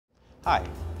Hi,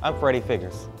 I'm Freddie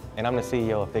Figgers, and I'm the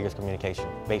CEO of Figgers Communications,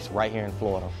 based right here in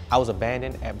Florida. I was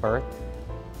abandoned at birth,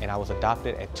 and I was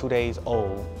adopted at 2 days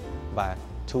old by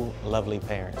two lovely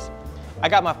parents. I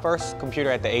got my first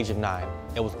computer at the age of 9.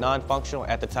 It was non-functional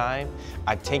at the time.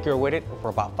 I tinkered with it for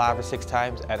about 5 or 6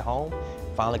 times at home.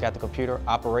 Finally got the computer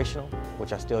operational,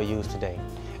 which I still use today.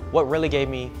 What really gave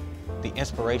me the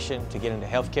inspiration to get into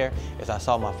healthcare is I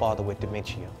saw my father with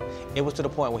dementia. It was to the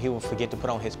point where he would forget to put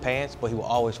on his pants, but he would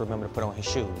always remember to put on his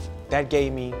shoes. That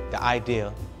gave me the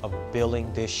idea of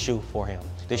building this shoe for him.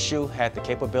 This shoe had the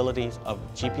capabilities of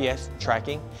GPS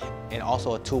tracking and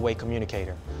also a two-way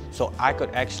communicator. So I could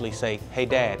actually say, "Hey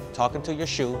Dad, talking to your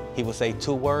shoe," he would say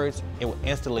 2 words, it would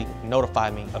instantly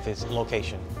notify me of his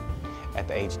location. At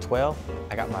the age of 12,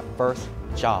 I got my first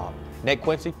job. At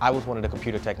Quincy, I was one of the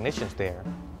computer technicians there.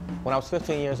 When I was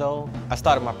 15 years old, I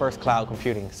started my first cloud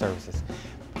computing services.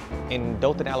 In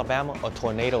Dothan, Alabama, a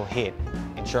tornado hit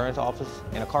insurance office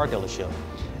and a car dealership.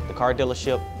 The car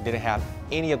dealership didn't have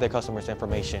any of their customers'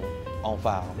 information on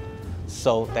file.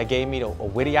 So that gave me a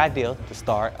witty idea to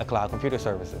start a cloud computer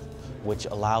services, which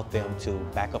allowed them to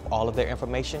back up all of their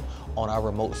information on our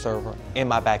remote server in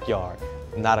my backyard,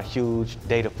 not a huge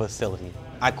data facility.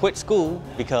 I quit school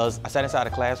because I sat inside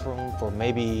a classroom for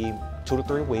maybe 2 to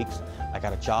 3 weeks. I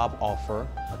got a job offer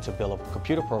to build a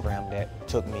computer program that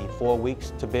took me 4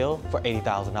 weeks to build for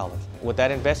 $80,000. With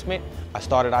that investment, I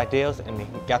started ideas and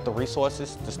got the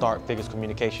resources to start Figgers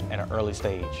Communication at an early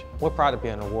stage. We're proud to be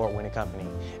an award-winning company,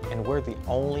 and we're the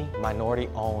only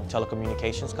minority-owned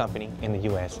telecommunications company in the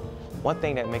U.S. One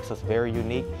thing that makes us very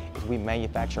unique is we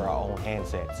manufacture our own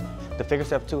handsets. The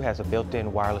Figgers F2 has a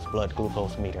built-in wireless blood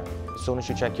glucose meter. As soon as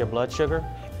you check your blood sugar,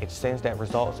 it sends that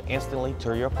results instantly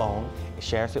to your phone. It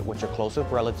shares it with your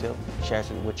closest relative, shares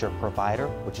it with your provider,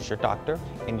 which is your doctor,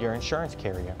 and your insurance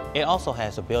carrier. It also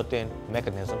has a built-in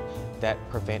mechanism that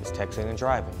prevents texting and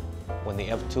driving. When the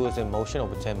F2 is in motion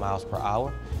over 10 miles per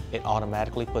hour, it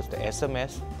automatically puts the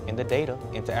SMS and the data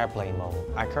into airplane mode.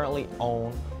 I currently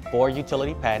own 4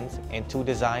 utility patents and 2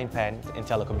 design patents in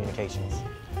telecommunications.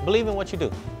 Believe in what you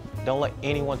do. Don't let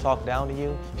anyone talk down to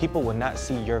you. People will not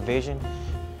see your vision.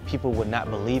 People will not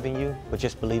believe in you, but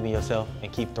just believe in yourself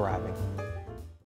and keep thriving.